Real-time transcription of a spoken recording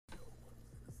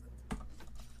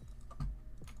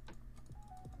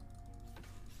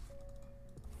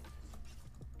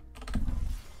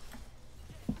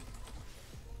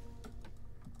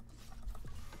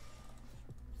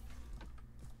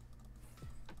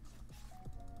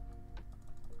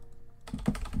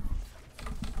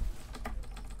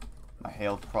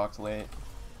inhaled proc late.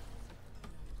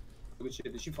 Good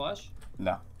shit. Did she flash?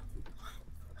 No.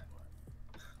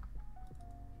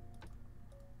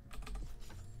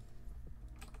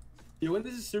 Yo, when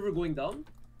is this server going down?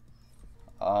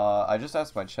 I just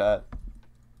asked my chat.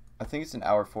 I think it's an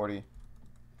hour 40.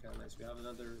 Okay, nice. We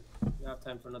have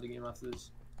time for another game after this.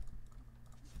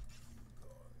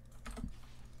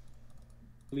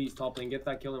 Please, top lane, get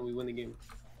that kill and we win the game.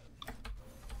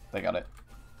 They got it.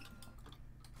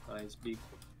 Nice, big.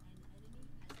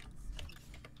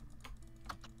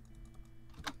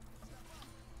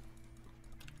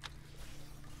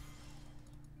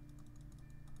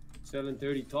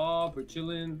 $730 top, we're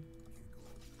chilling.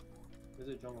 Where's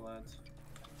the jungle at?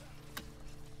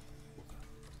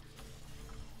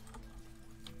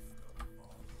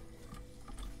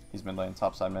 He's been laying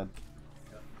top side mid.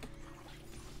 Yeah.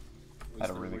 Had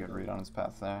a really good read on his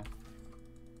path there.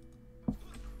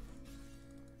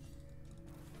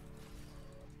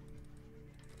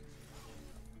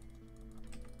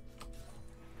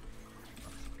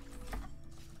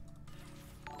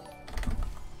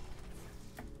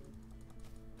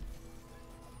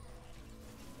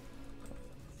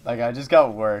 Like, I just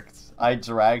got worked. I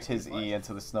dragged his E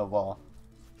into the snowball.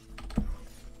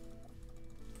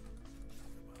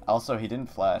 Also, he didn't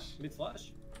flash. Mid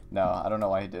flash? No, I don't know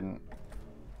why he didn't.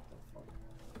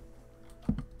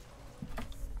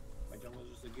 My jungle's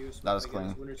just a goose. That was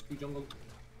clean. Winner's Q jungle.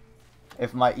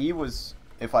 If my E was...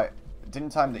 If I didn't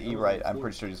time the E right, I'm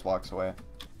pretty sure he just walks away.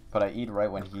 But I E'd right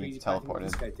when he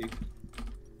teleported.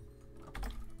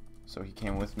 So he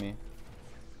came with me.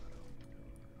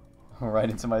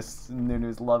 Right into my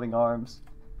Nunu's loving arms.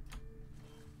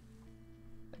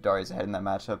 Darius ahead in that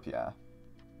matchup, yeah.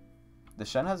 The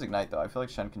Shen has Ignite though. I feel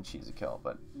like Shen can cheese a kill,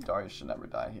 but Darius should never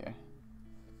die here.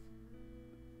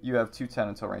 You have 2:10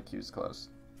 until rank Q is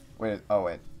closed. Wait, oh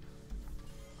wait.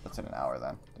 That's in an hour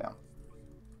then. Damn.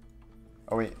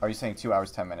 Oh wait, are you saying 2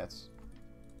 hours 10 minutes?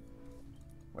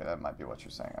 Wait, that might be what you're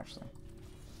saying actually.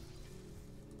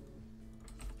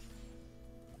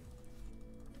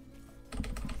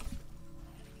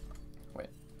 Wait.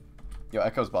 Yo,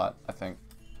 Echo's bot, I think.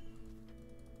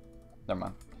 Never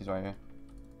mind. He's right here.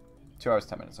 2 hours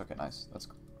 10 minutes. Okay, nice.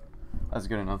 That's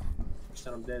good enough.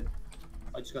 I'm dead.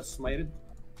 I just got smited.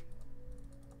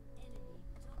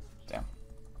 Damn.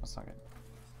 That's not good.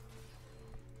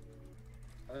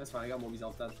 Oh, that's fine. I got Moby's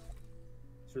off that.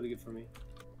 It's really good for me.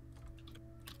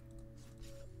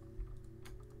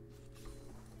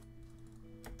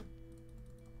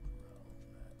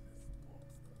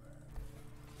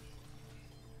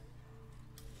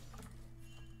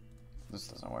 This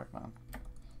doesn't work, man.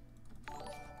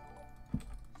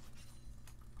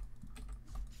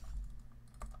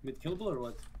 Mid killable or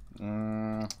what?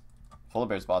 Polar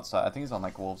Bear's bot side. I think he's on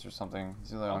like wolves or something.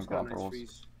 He's either on Grump or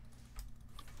wolves.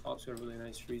 Top's got a really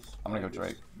nice freeze. I'm gonna go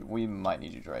Drake. We might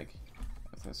need you, Drake,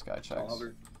 if this guy checks.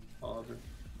 I'll hover.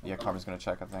 Yeah, Karma's gonna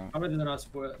check, I think. Karma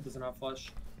does not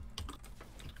flush.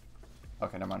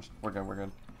 Okay, never mind. We're good, we're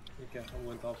good. Okay, I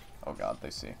went off. Oh god,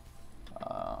 they see.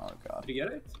 Oh god. Did you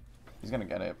get it? He's gonna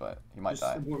get it, but he might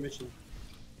die. Abort mission.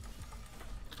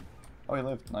 Oh, he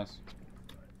lived. Nice.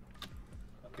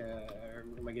 Okay,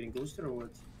 am I getting ghosted or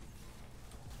what?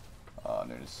 Oh,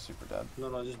 dude, is super dead.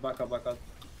 No, just back up.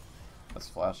 Let's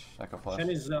flash. Echo flash. Shen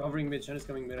is hovering mid. Shen is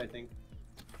coming mid, I think.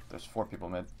 There's 4 people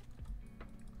mid.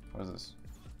 What is this?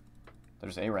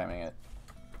 There's A-ramming it.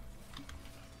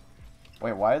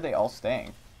 Wait, why are they all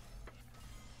staying?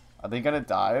 Are they gonna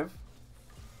dive?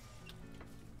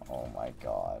 Oh my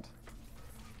god.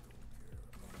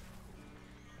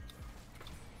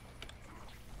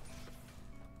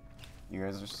 You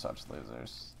guys are such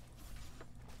losers.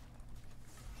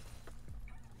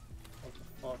 What the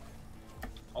fuck?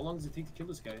 How long does it take to kill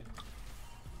this guy?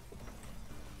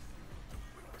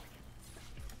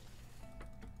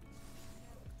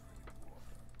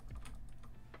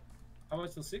 How am I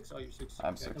still 6? Oh, you're 6.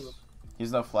 I'm 6.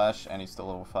 He's no flash, and he's still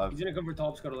level 5. He's gonna come for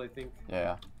top scuttle, I think.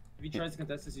 Yeah. If he tries to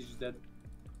contest this, he's just dead.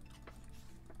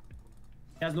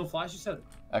 He has no flash, you said?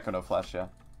 Echo no flash, yeah.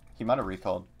 He might have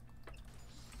recalled.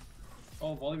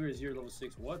 Oh, Volibear is here, level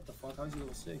 6. What the fuck? How is he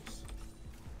level 6?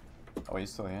 Oh, he's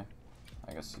still here.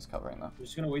 I guess he's covering though. I'm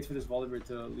just gonna wait for this Volibear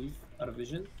to leave out of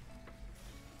vision.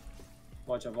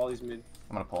 Watch out, Volley's mid.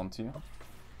 I'm gonna pull him to you.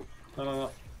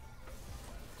 No.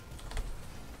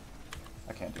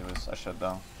 I can't do this. I should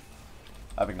though.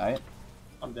 I have Ignite.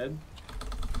 I'm dead.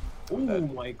 Oh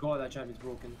my god, that champion's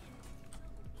broken.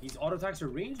 These auto attacks are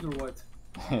ranged or what?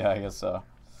 Yeah, I guess so.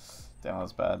 Damn, that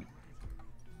was bad.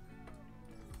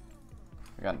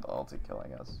 We got the ulti kill, I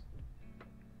guess.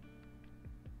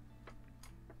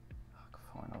 Fuck,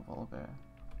 4-0 Volibear.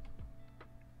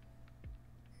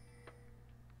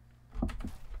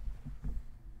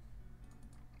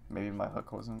 Maybe my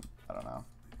hook wasn't. I don't know.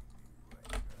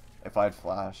 If I had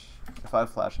flash,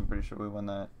 I'm pretty sure we win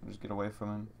that. Just get away from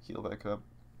him, heal back up.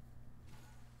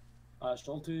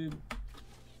 Ulti.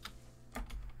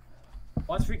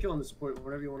 Watch free kill on the support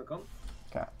whenever you want to come.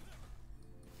 Okay.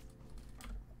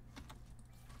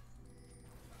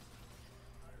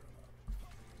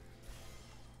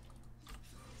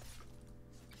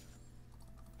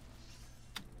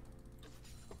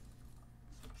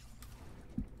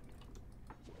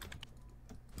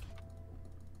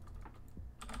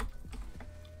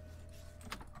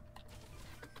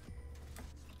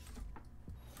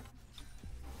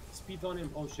 Speed on him.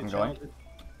 Oh shit, I'm going.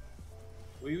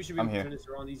 We should be able to turn this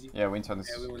around easy. Yeah, we can turn this.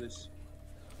 Yeah, we win this.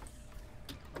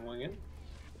 I'm going in.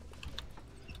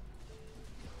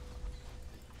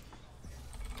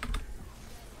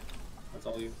 That's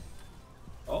all you.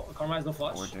 Oh, Karma has no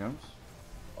flash. We're doomed.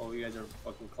 Oh, you guys are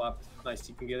fucking clapped. Nice,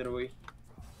 you can get it away.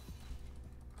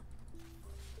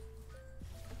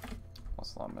 I'll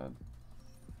slot mid.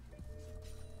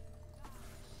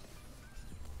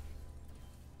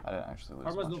 I didn't actually lose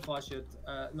Karma's much. no flash yet.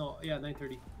 No, yeah,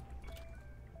 9:30.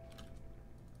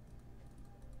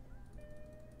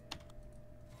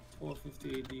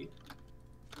 $12.50 AD.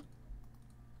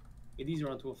 AD's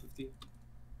around 12.50.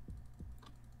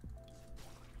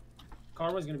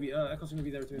 Karma's gonna be, Echo's gonna be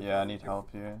there too. Yeah, I need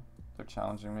help here. They're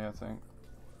challenging me, I think.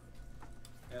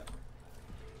 Yeah.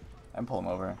 And pull him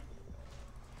over.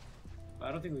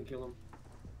 I don't think we can kill him.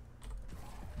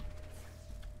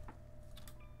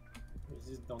 Where's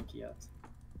this donkey at?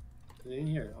 Is it in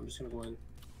here? I'm just gonna go in.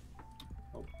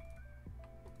 Oh.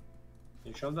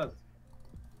 Can you shove that?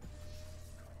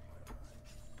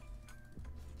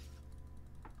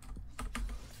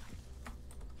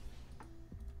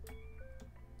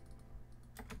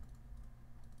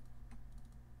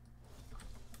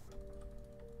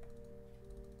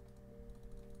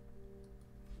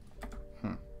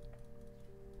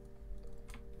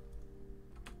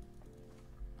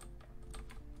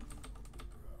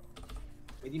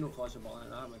 Maybe no flash of ball,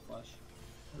 and I have my flash.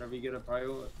 Whenever you get a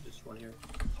prio, just run here.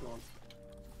 If you want.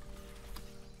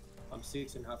 I'm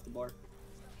 6 and half the bar.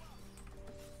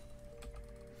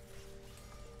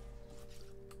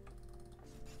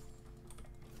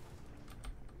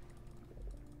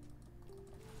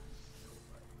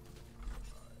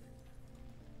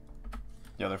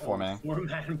 Yeah, they're 4-man.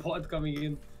 4-man pod coming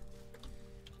in.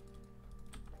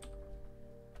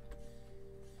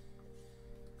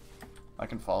 I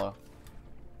can follow.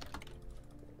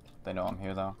 They know I'm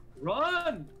here though.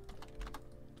 Run!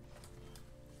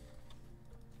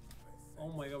 Oh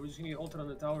my god, we're just gonna get ulted on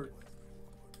the tower.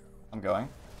 I'm going.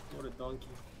 What a donkey.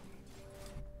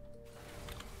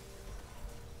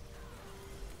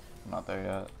 I'm not there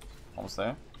yet. Almost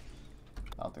there.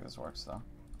 I don't think this works though.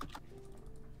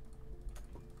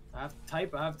 I have to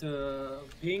type, I have to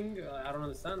ping, I don't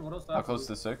understand. What else do I How have close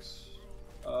to to 6?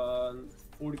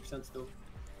 40% still.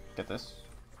 Get this.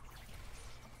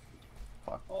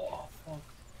 Fuck. Oh, fuck.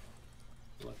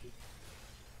 Lucky.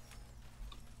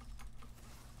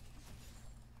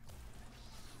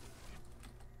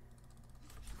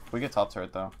 We get top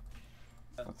turret though.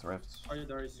 Yeah. With rifts. Our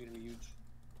Darius is gonna be huge.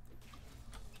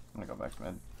 I'm gonna go back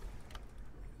mid.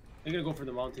 They're gonna go for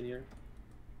the mountain here.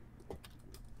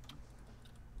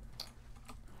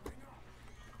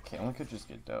 Okay, we could just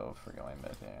get dove for going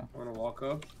mid here. I wanna walk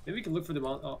up. Maybe we can look for the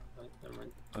mountain. Oh, never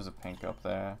mind. There's a pink up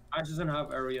there. Ash doesn't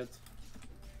have arrow yet.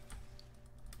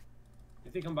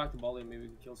 If they come back to volley, maybe we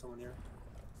can kill someone here.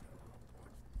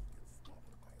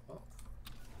 Oh.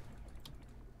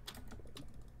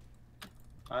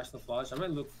 Ash the flash. I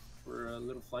might look for a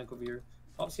little flank over here.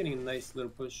 Top's getting a nice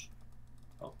little push.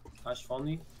 Oh, Ash found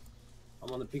me.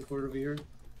 I'm on the pink ward over here.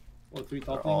 Oh, 3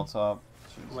 top They're all lane. top.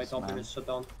 My Jesus, top lane man. is shut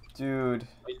down. Dude.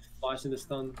 I just flashed in the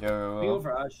stun. Yo. We go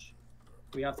for Ash.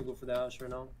 We have to go for the Ash right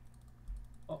now.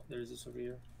 Oh, there's this over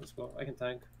here. Let's go. I can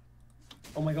tank.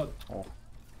 Oh my god. Oh.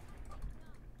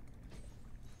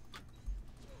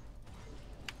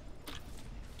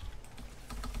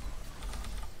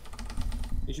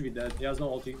 He should be dead. He has no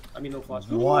ulti. I mean, no flash.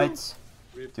 What?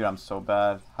 Rip. Dude, I'm so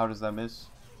bad. How does that miss?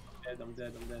 I'm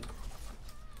dead.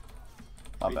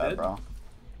 Not you bad, dead? bro.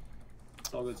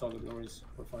 It's all good. No worries.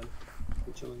 We're fine.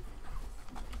 We're chilling.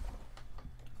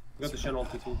 We got the Shen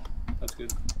ulti too. That's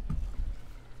good.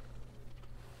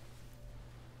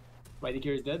 My DK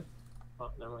is dead?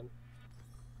 Oh, never mind.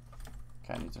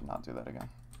 Okay, I need to not do that again.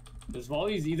 This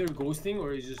volley is either ghosting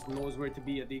or he just knows where to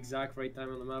be at the exact right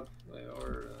time on the map.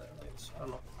 Or, I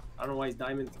don't know. I don't know why he's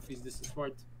diamond if he's this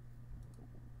smart.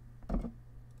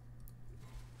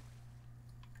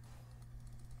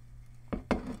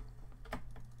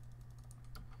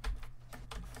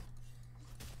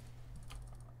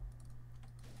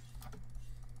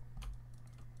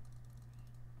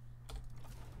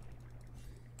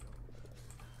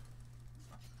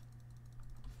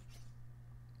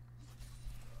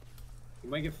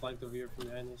 might get flanked over here from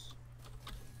behind us.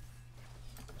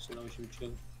 So now we should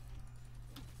chill.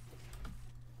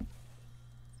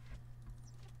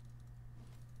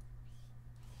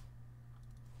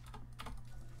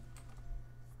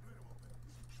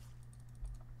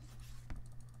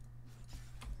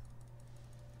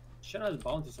 Shen has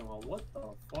bounty somehow. What the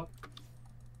fuck?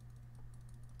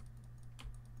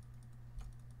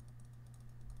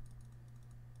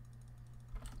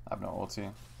 I have no ulti.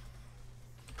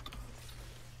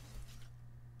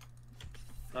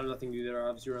 I have nothing to do there. I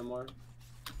have 0 MR.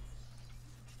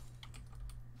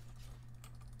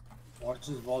 Watch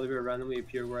this Volibear randomly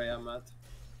appear where I am at.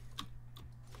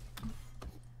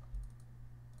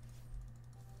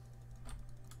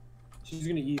 She's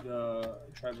gonna eat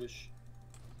Trebush.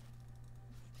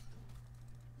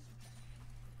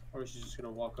 Or she's just gonna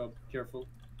walk up. Careful.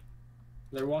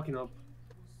 They're walking up.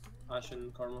 Ash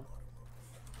and Karma.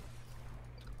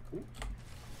 Ooh.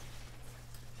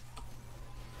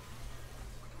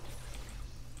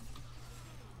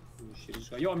 Oh shit, he's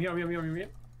got. Yo, I'm here. We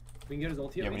can get his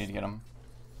ulti. Yeah, we need to get him.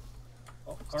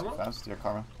 Oh, Karma? Fast, yeah,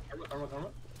 Karma. Karma.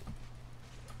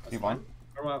 That's Keep on.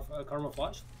 fine. Karma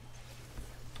flashed.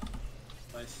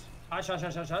 Nice. Ash.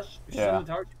 She's Yeah. on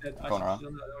the tower, she's dead. Ash, Going around. she's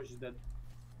on the tower, she's dead.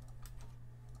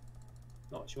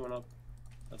 No, she went up.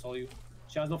 That's all you.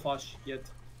 She has no flash yet.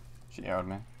 She arrowed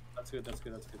me. That's good.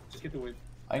 Just get the wave.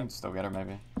 I can still get her,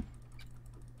 maybe.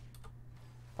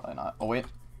 Probably not. Oh, wait.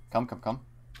 Come.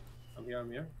 I'm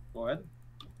here. Go ahead.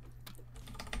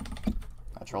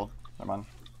 I trolled. Never mind.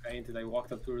 I ain't it. I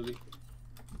walked up too early.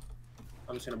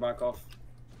 I'm just gonna back off.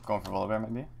 Going for Volibear,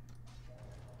 maybe?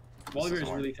 Volibear is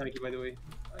really tanky, by the way.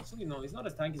 Actually, no, he's not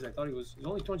as tanky as I thought he was. He's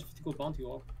only 250 gold bounty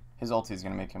off. His ulti is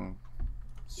gonna make him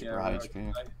super high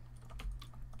HP.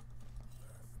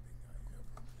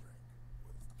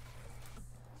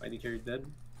 ID carry dead.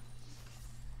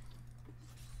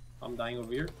 I'm dying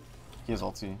over here. He has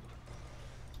ulti.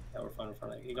 Yeah, we're fine.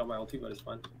 He got my ulti, but it's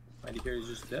fine. ID carry is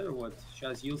just dead or what? She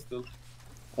has heal still.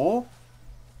 Oh!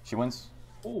 She wins.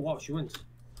 Oh wow, she wins.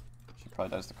 She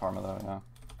probably dies to Karma though, yeah.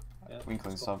 Yeah, We can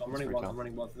clean this up. I'm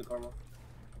running bot to the Karma.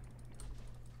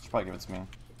 She'll probably give it to me.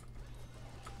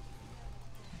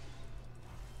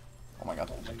 Oh my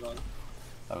god. Oh my god.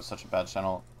 That was such a bad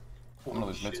channel. I'm gonna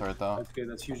lose mid turret though. That's good,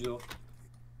 that's huge though.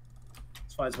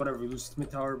 It's fine, it's whatever, we lose mid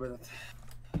tower, but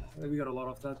we got a lot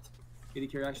off that. AD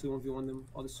carry actually 1v1 them.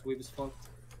 All this wave is fucked.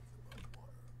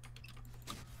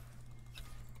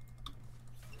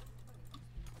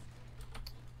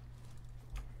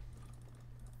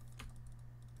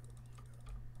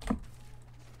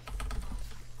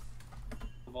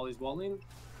 Volley's bot lane.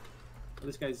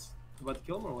 This guy's about to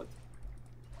kill him or what?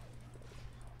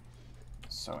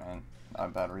 So in. Not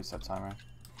a bad reset timer.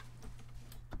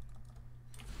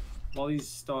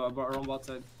 Volley's our own bot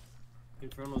side.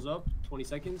 Inferno's up. 20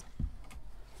 seconds.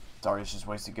 Darius just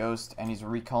wasted Ghost, and he's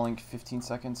recalling 15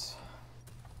 seconds.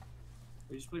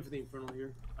 We just play for the Inferno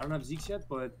here. I don't have Zeke's yet,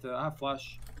 but I have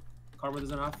Flash. Karma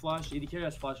doesn't have Flash. AD carry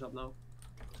has Flash up now.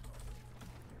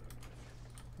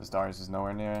 This Darius is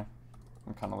nowhere near.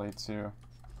 I'm kind of late too.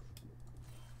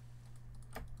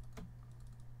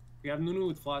 We have Nunu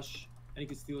with Flash, and he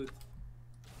can steal it.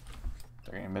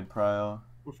 They're getting mid prio.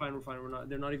 We're fine. We're not.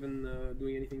 They're not even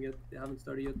doing anything yet. They haven't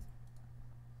started yet.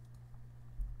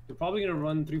 They're probably gonna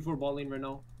run 3-4 ball lane right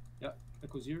now. Yeah,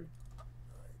 Echo's here.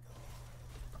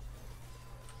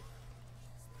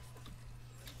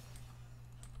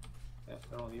 Yeah,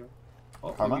 they're all here.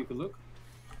 Oh, Karma? maybe you could look.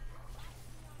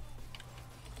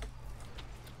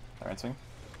 They're entering.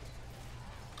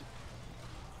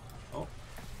 Oh,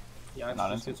 yeah, Not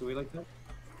just into. gets away like that.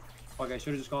 Fuck, I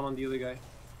should have just gone on the other guy.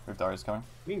 We have Darius coming.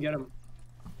 We can get him.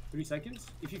 3 seconds.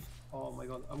 If you. Oh my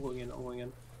god, I'm going in.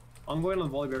 I'm going on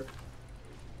Volibear.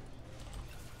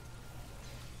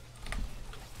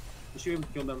 We should be able to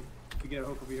kill them. We get a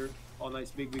hook over here. Oh,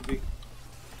 nice. Big.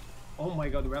 Oh my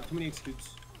god, we have too many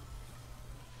executes.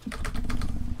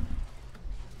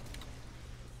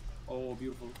 Oh,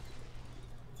 beautiful.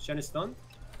 Shen is stunned.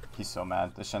 He's so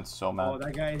mad. The Shen's so mad. Oh,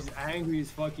 that guy is angry as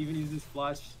fuck. Even uses his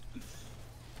flash.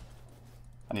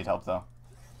 I need help though.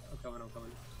 I'm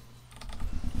coming.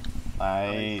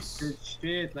 Nice. Good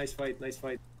shit. Nice fight.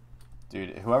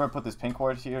 Dude, whoever put this pink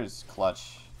ward here is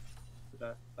clutch.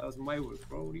 That was my word,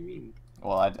 bro. What do you mean?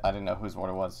 Well, I didn't know whose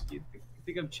ward it was. You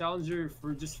think I'm challenger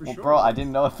for just Well, sure? bro, I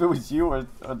didn't know if it was you or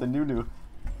the Nunu.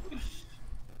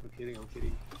 I'm kidding.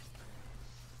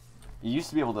 You used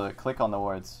to be able to click on the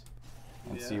wards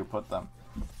and Yeah. see who put them.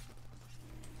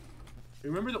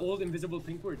 Remember the old invisible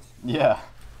pink words? Yeah.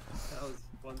 That was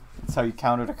fun. That's how you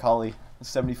countered a Kali.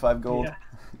 75 gold.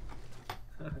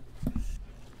 Yeah.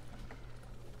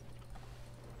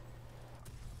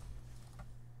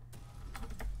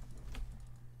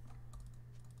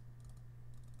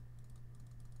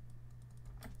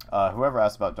 Whoever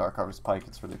asked about Dark Harvest Pike,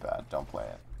 it's really bad. Don't play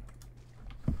it.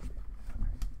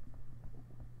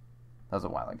 That was a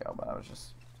while ago, but I was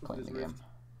just playing the game.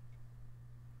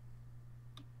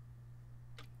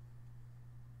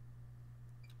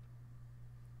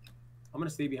 I'm gonna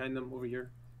stay behind them over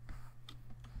here.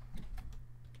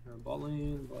 Bot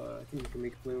lane, but I think we can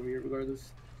make a play over here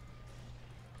regardless.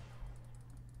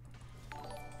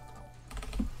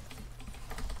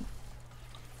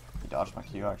 He dodged my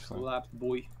Q actually. Lapped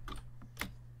boy.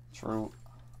 True.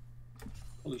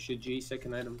 Holy shit, J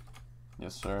second item.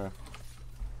 Yes, sir.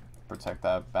 Protect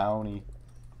that bounty.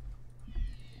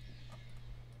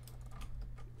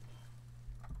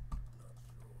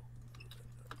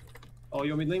 Oh,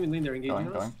 yo, mid lane, they're engaging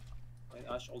us. Going.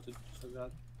 My Ashe ulted just like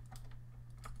that.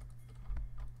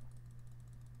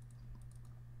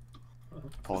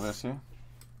 Pull this here.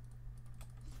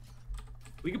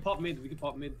 We can pop mid,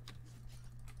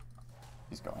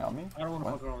 He's going on me? I don't want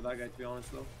to fuck around with that guy, to be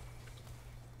honest, though.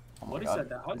 Oh my What is god.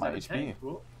 that? How is My that a HP. tank,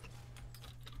 bro?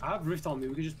 I have Rift on me,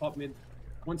 we can just pop mid.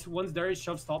 Once Darius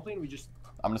shoves top lane, we just...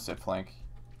 I'm gonna sit flank.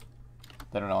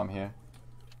 They don't know I'm here.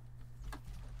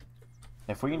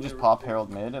 If we can just pop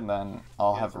Herald mid, and then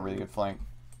I'll have a really good flank.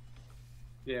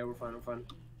 Yeah, we're fine.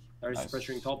 Darius is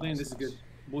pressuring top lane, Nice, this is good.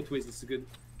 Both ways, this is good.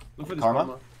 Look for this Karma?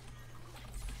 Karma.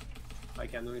 I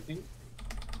can't do anything.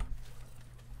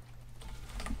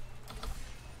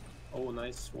 Oh,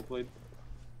 nice. Well played.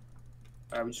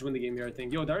 Alright, we just win the game here, I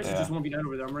think. Yo, Darius is just 1v9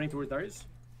 over there. I'm running towards Darius.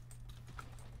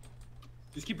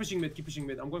 Just keep pushing mid,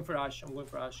 I'm going for Ashe. Going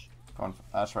for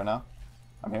Ashe right now.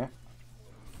 I'm here.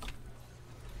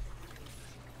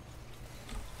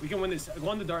 We can win this. Go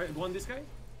on this guy.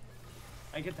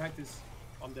 I can attack this.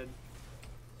 I'm dead.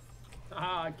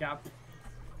 Ah, cap.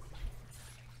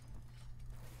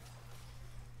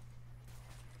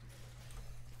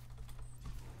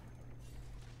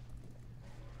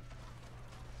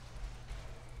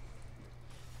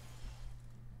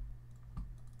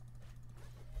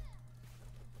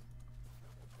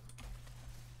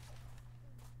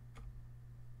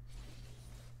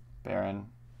 Baron.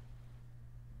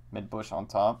 Mid bush on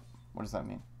top. What does that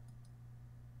mean?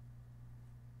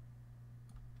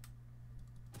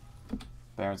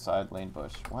 Baron side, lane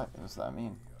bush. What does that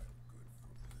mean?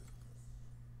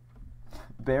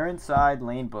 Baron side,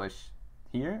 lane bush.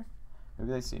 Here?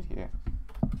 Maybe they see it here.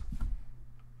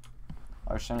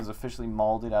 Our Shen is officially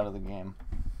molded out of the game.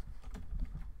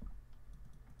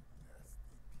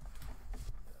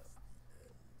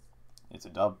 It's a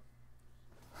dub.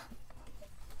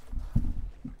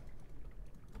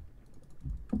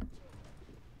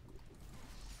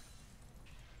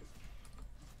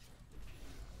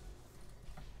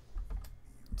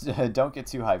 Don't get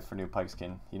too hyped for new Pyke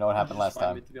skin. You know what happened last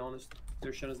time. To be honest,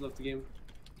 their Shen has left the game.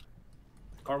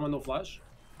 Karma no flash.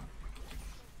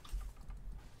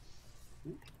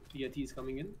 PYT is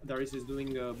coming in. Darius is doing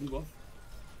blue buff.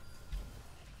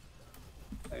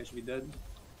 I should be dead.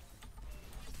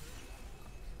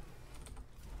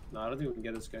 No, I don't think we can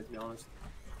get this guy, to be honest.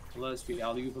 Unless we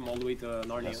alley-oop him all the way to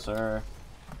Narnia. Yes, sir.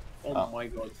 Oh my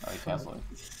god. Oh, he canceled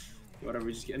it.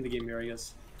 Whatever, just end the game here, I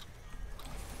guess.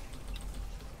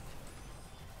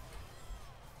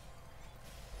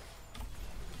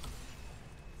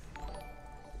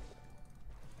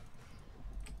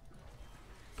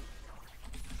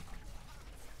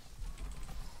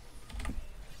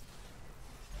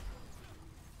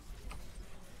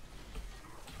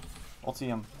 Ulti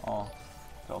him. Oh,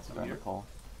 the ulti behind the pole.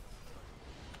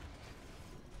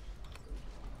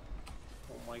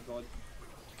 Oh my god.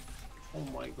 Oh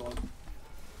my god.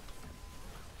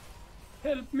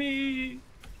 Help me!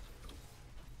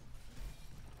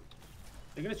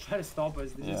 They're gonna try to stop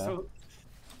us. This is so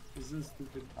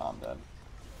stupid. Oh, I'm dead.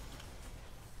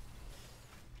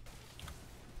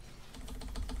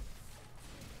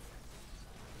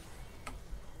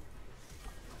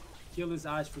 Kill his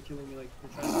Ashe for killing me, like, for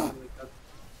trying to kill me like that.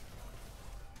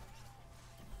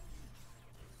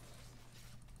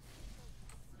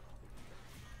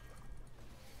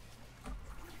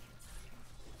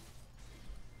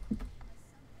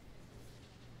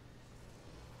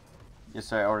 Yes,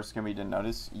 sir. Or skin we didn't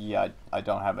notice. Yeah, I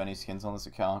don't have any skins on this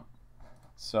account.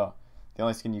 So, the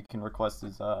only skin you can request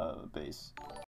is base.